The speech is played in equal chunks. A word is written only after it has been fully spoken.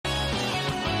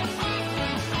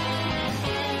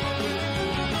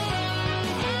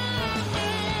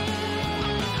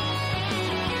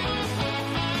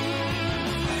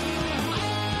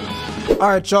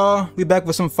Alright y'all, we back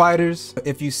with some fighters.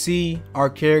 If you see our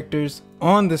characters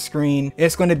on the screen,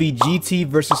 it's going to be GT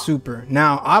versus Super.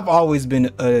 Now, I've always been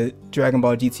a Dragon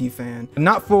Ball GT fan.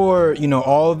 Not for, you know,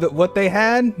 all of what they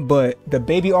had, but the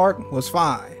baby arc was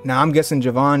fine. Now, I'm guessing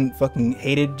Javon fucking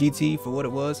hated GT for what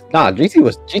it was. Nah, GT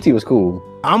was cool.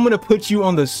 I'm going to put you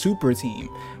on the Super team.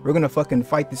 We're going to fucking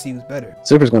fight to see who's better.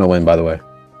 Super's going to win, by the way.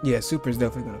 Yeah, Super's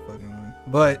definitely going to fucking win.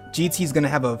 But GT's going to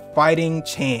have a fighting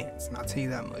chance, and I'll tell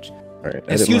you that much. Right,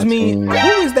 excuse me, who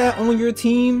is that on your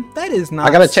team? That is not.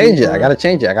 I gotta change it. I gotta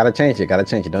change it. I gotta change it. Gotta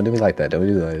change it. Don't do me like that. Don't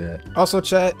do me like that. Also,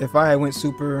 chat, if I had went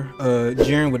Super,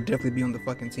 Jaren would definitely be on the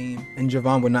fucking team, and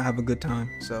Javon would not have a good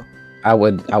time. So I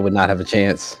would not have a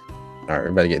chance. All right,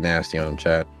 we better get nasty on him,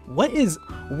 chat. What is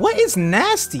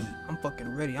nasty? I'm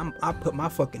fucking ready. I put my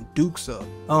fucking dukes up.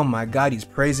 Oh my god, he's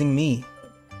praising me.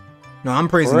 No, I'm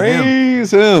praising him. Praise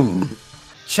him.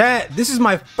 Chat, this is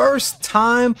my first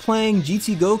time playing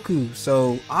GT Goku,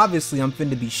 so obviously I'm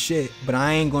finna be shit, but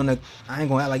I ain't gonna act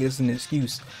like this is an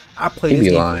excuse. I play this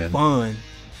game for fun.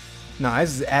 Nah,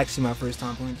 this is actually my first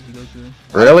time playing GT Goku.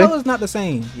 Really? It's not the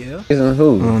same, yeah. Praising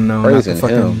who? Oh no, praising not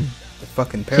him. The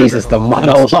fucking paragraph. Jesus, the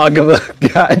monologue of a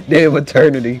goddamn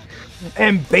eternity.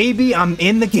 And baby, I'm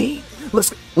in the game.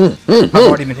 Let's go. I've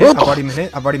already been hit. I've already been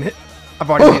hit. I've already been hit. I've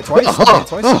already been hit twice.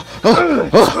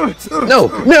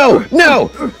 No!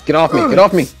 Get off me! Get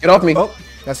off me! Get off me! Oh,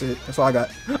 that's it. That's all I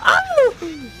got.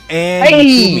 And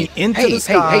he threw me into the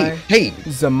sky.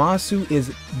 Zamasu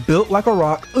is built like a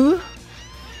rock.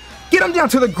 Get him down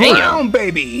to the ground,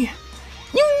 baby.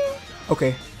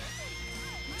 Okay.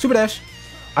 Super dash.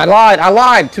 I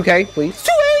lied. 2K, please.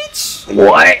 2H.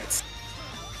 What?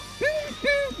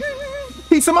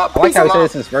 Piece him up. I like how he said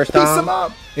it's his first time. Piece him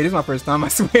up. It is my first time, I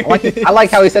swear. I like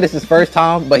how he said it's his first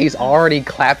time, but he's already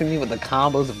clapping me with the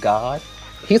combos of God.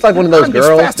 He's like one of those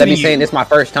girls that be saying it's my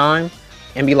first time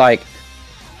and be like,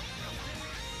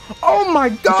 oh my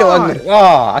god.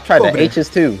 Oh, I tried the H's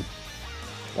too.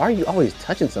 Why are you always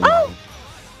touching somebody?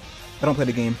 I don't play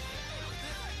the game.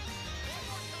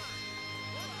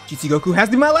 GT Goku has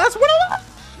to be my last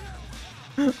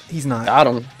one. He's not. Got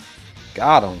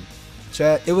him.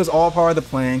 Chat, it was all part of the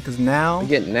plan because now I'm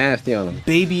getting nasty on him.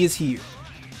 Baby is here.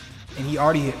 And he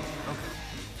already hit me. Okay.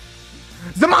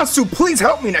 Zamasu, please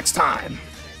help me next time.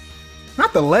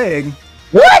 Not the leg.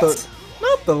 What?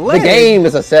 Not the leg. The game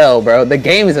is a cell, bro. The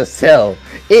game is a cell.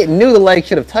 It knew the leg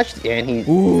should have touched it, and he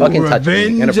fucking touched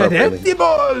me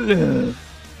inappropriately.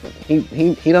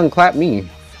 He done clapped me.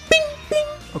 Bing, bing.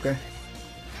 Okay.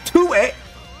 2A.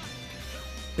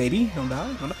 Baby, don't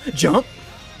die. Don't die. Jump.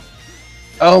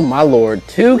 Oh my lord,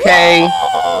 2K.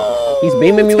 Whoa! He's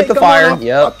beaming me with the fire.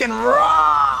 Yep. Fucking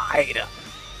ride.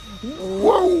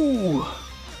 Whoa.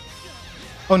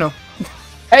 Oh no.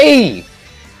 Hey.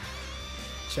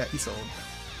 Chat, he sold.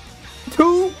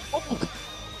 2.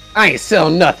 I ain't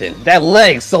sell nothing. That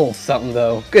leg sold something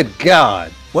though. Good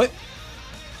God. What?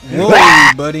 Whoa,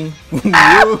 buddy.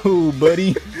 Whoa,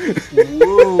 buddy.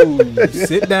 Whoa.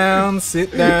 Sit down.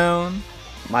 Sit down.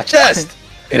 My chest.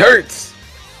 It hurts.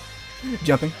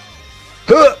 Jumping.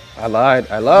 I lied.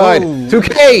 Whoa.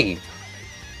 2K.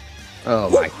 Oh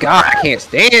my god, I can't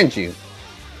stand you.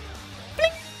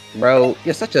 Bro,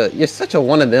 you're such a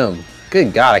one of them.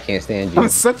 Good God, I can't stand you. I'm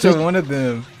such a one of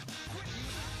them.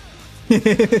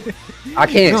 I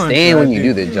can't stand when you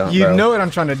do the jump, You bro. know what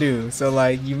I'm trying to do, so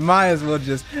like you might as well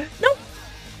just nope.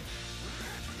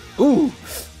 Ooh.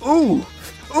 Oh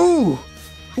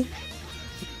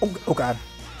god.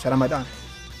 Chat, I might die.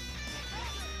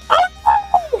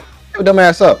 Dumb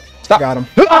ass up. Stop. Got him.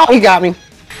 Oh, he got me.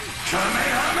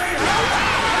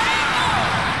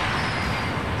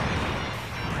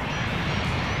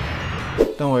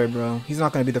 Don't worry, bro. He's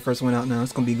not gonna be the first one out now.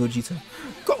 It's gonna be Gogeta.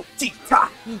 Gogeta.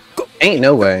 Go. Ain't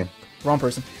no way. Wrong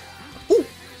person. Ooh.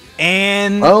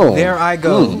 And there I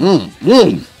go.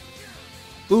 Ooh.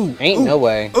 Ain't no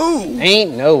way. Ooh.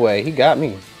 Ain't no way. He got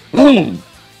me.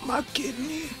 My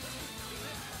kidney.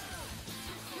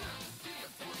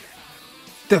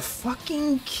 The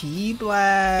fucking key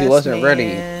blast. He wasn't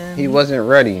ready. He wasn't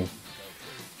ready.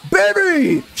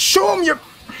 Baby, show him your.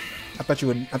 I thought you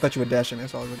would dash him.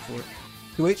 That's all I was looking for.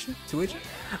 2H. 2H.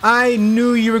 I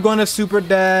knew you were gonna super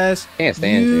dash. Can't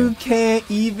stand you. You can't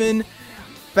even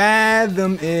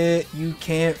fathom it. You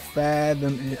can't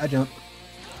fathom it. I jumped.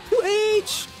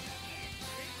 2H.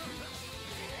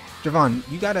 Javon,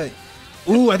 you gotta.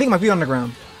 Ooh, I think my feet on the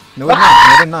ground. No, they're not.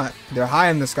 No, they're not. They're high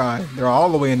in the sky. They're all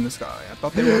the way in the sky. I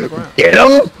thought they were on the ground. Get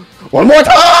him! One more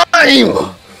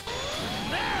time!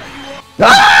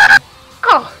 Ah!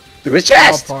 Through his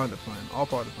chest! All part of the plan. All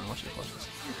part of the plan. Watch this. Watch this.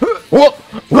 Whoop!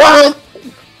 Run!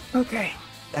 Okay.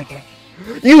 Okay.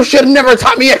 You should have never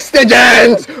taught me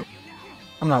extensions.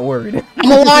 I'm not worried.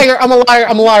 I'm a liar. I'm a liar.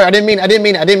 I'm a liar. I didn't mean.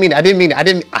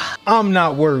 I'm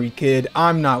not worried, kid.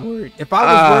 I'm not worried. If I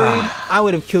was worried, I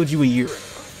would have killed you a year ago.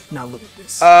 Now look at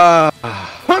this.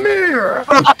 Come here.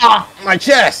 My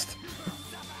chest.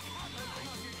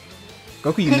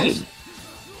 Goku, you missed.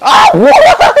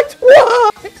 What?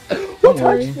 Don't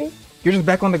worry. You're just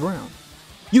back on the ground.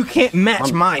 You can't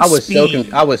match my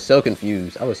speed. I was so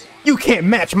confused. You can't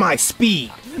match my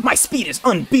speed. My speed is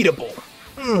unbeatable.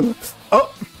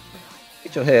 Oh.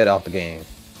 Get your head off the game.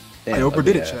 Damn, I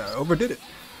overdid it, Chad. I overdid it.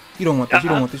 You don't want this. You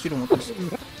don't want this. You don't want this.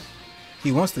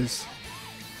 He wants this.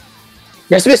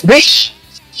 Yes, Miss Bitch.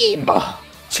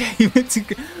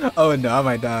 Oh no, I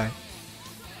might die.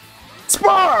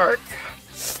 Spark.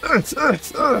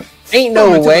 Ain't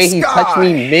no way he touched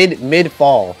me mid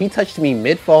fall. He touched me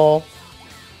mid fall.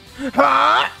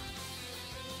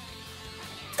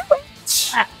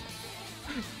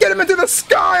 Get him into the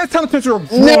sky! It's time to picture a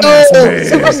grown-ass man.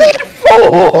 Super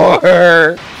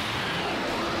Saiyan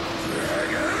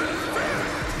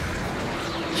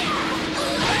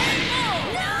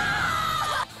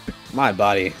 4. My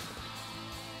body.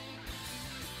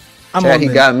 He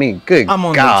got me. Good God. I'm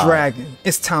on the dragon.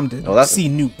 It's time to see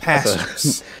new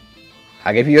pastures.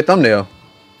 I gave you a thumbnail.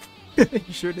 You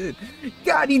sure did.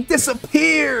 God, he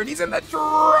disappeared. He's in the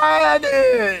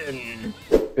dragon.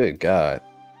 Good God.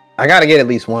 I gotta get at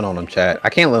least one on him, chat. I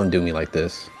can't let him do me like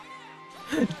this.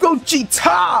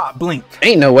 Gogeta! Blink.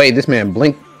 Ain't no way this man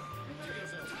blinked.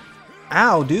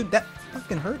 Ow, dude. That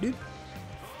fucking hurt, dude.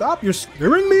 Stop. You're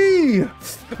scaring me.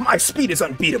 My speed is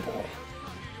unbeatable.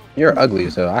 You're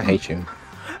ugly, so I hate you.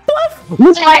 What?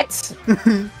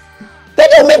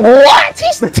 That don't mean what?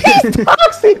 He's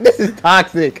toxic. This is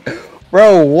toxic.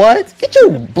 Bro, what? Get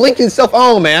your blinking self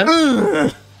on,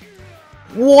 man.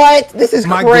 What? This is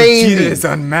my crazy. Gogeta is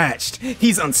unmatched.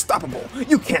 He's unstoppable.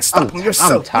 You can't stop him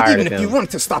yourself. Even if you wanted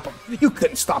to stop him, you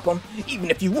couldn't stop him. Even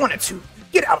if you wanted to.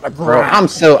 Get out of the ground.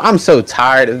 Bro, I'm so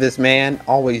tired of this man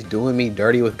always doing me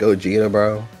dirty with Gogeta,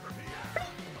 bro.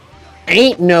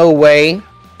 Ain't no way.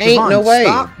 Ain't no way.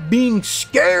 Stop being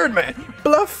scared, man.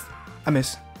 Bluff. I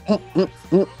miss.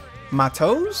 My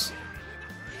toes?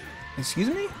 Excuse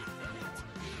me?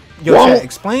 Yo, chat,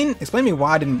 explain me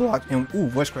why I didn't block him. Ooh,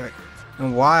 voice crack.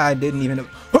 And why I didn't even...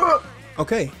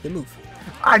 Okay, good move.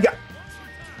 I got...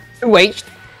 2H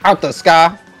out the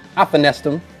sky. I finessed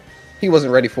him. He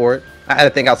wasn't ready for it. I had to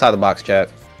think outside the box, chat.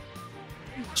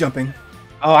 Jumping.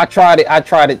 Oh, I tried it,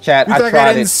 chat.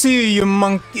 I didn't see you,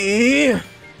 monkey.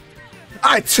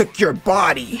 I took your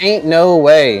body. Ain't no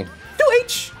way.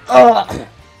 2H.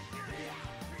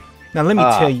 Now let me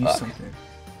tell you something.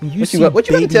 What you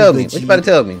about to tell me? What you about to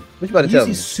tell me? What you about to tell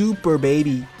me? Super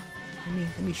baby.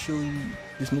 Let me show you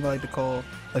this move I like to call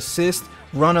assist,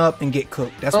 run up, and get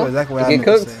cooked. That's exactly what I meant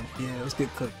to say. Yeah, let's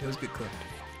get cooked. Let's get cooked.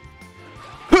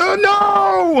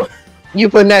 No! You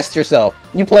finessed yourself.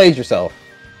 You played yourself.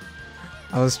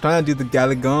 I was trying to do the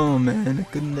Galagon, man. I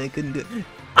couldn't do it.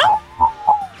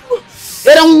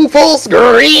 Get on full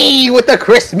screen with the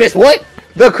Christmas what?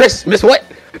 The Christmas what?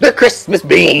 The Christmas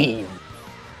beam.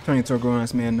 Turning into a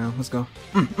grown-ass man now. Let's go.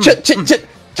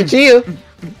 Chill.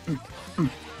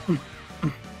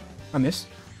 I missed.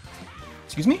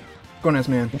 Excuse me? Grown-ass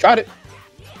man. You tried it.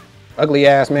 Ugly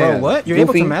ass man. Bro, what? You're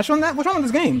able to mash on that? What's wrong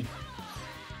with this game?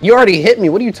 You already hit me.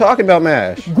 What are you talking about,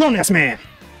 Mash? Grown-ass man.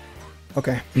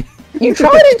 Okay. You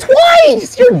tried it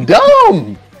twice. You're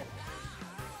dumb.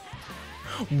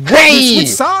 Hey! Switch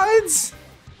sides?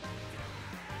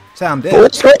 Chat, I'm dead. Full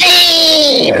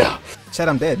screen. Chat,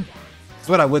 I'm dead. That's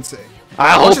what I would say.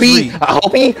 I hope he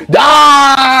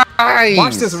dies.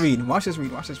 Watch this read. Watch this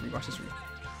read. Watch this read. Watch this read.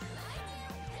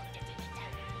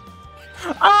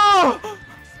 Oh!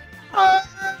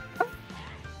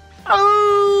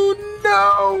 Oh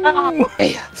no!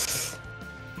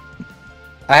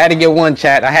 I had to get one,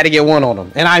 chat. I had to get one on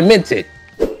him, and I meant it.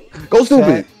 Go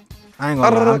stupid. Chat, I ain't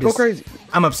gonna lie. Go crazy.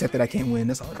 I'm upset that I can't win.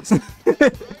 That's all it is.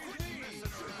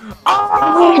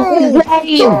 Oh!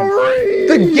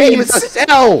 The game is a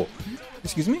sell.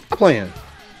 Excuse me? I'm playing.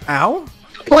 Ow?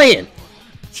 Playing.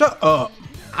 Shut up.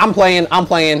 I'm playing. I was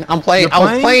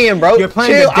playing, bro. You're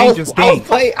playing a dangerous game.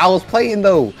 I was playing,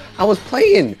 though. I was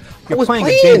playing. You're playing a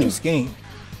dangerous game.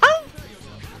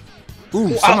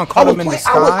 Ooh, someone caught him in the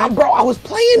sky. Bro, I was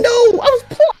playing, though. I was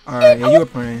playing. Alright, yeah, you were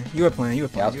playing. You were playing. I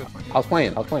was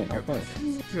playing. You were playing.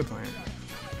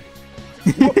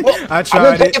 I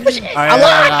tried it.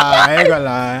 I ain't gonna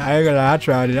lie. I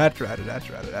tried it.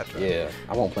 Yeah,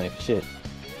 I won't play for shit.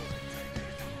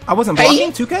 I wasn't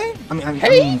blocking 2K? I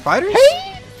mean fighters?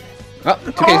 Oh,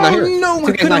 2K's not here. No,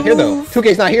 2K's not here, though.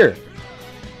 2K's not here.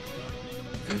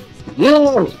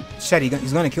 Shit,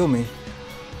 he's gonna kill me.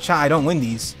 Chat, I don't win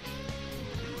these.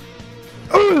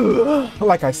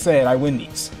 Like I said, I win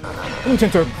these. Let me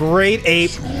turn to a great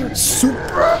ape.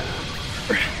 Super.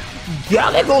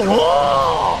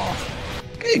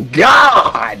 Good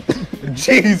God!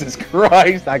 Jesus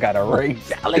Christ! I got a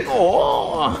race.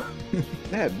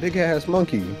 That big ass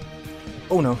monkey.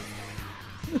 Oh no!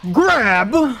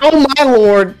 Grab! Oh my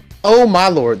lord! Oh my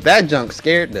lord! That junk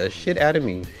scared the shit out of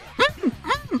me.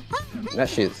 That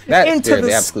scared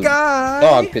the absolute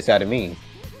dog piss out of me.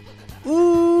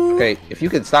 Ooh. Okay, if you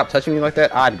could stop touching me like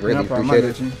that, I'd greatly appreciate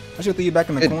it. I should throw you back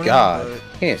in the corner. Good God!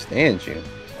 Can't stand you.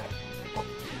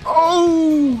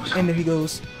 Oh! And there he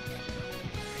goes.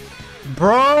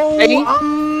 Bro, Hey.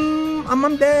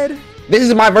 I'm dead. This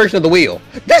is my version of the wheel.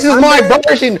 This is my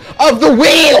version of the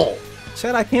wheel!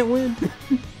 Chat, I can't win.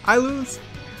 I lose.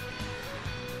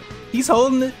 He's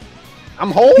holding it.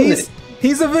 I'm holding it.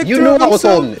 He's a victor. You knew I was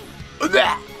holding it.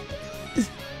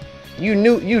 You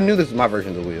knew this was my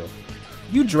version of the wheel.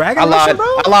 You dragon rushing, bro?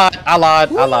 I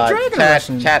lied.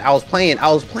 Rushing? Chat, I was playing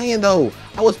though.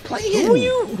 I was playing. Who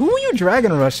are you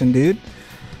dragon rushing, dude?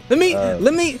 Let me go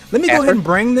ahead and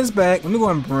bring this back. Let me go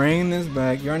and bring this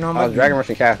back. You already know I was dragon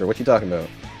rushing Casper. What you talking about?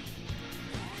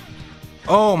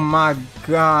 Oh my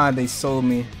God, they sold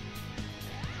me.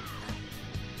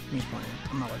 I'm just playing.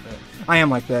 I'm not like that. I am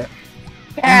like that.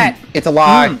 Cat. It's a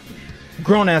lie.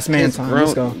 Grown ass man time.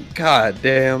 Let's go. God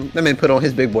damn. That man put on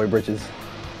his big boy britches.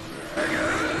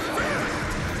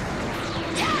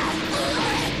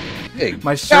 Hey,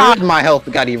 my shirt. God, my health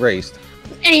got erased.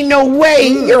 Ain't no way.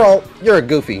 You're a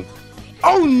goofy.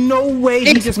 Oh no way.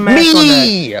 He It's just mashed on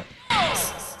that.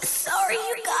 Sorry,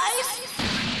 you guys.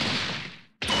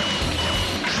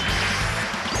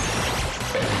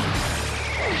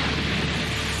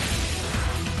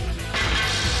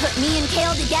 Put me and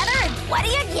Kale together, and what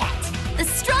do you get? The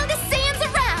strongest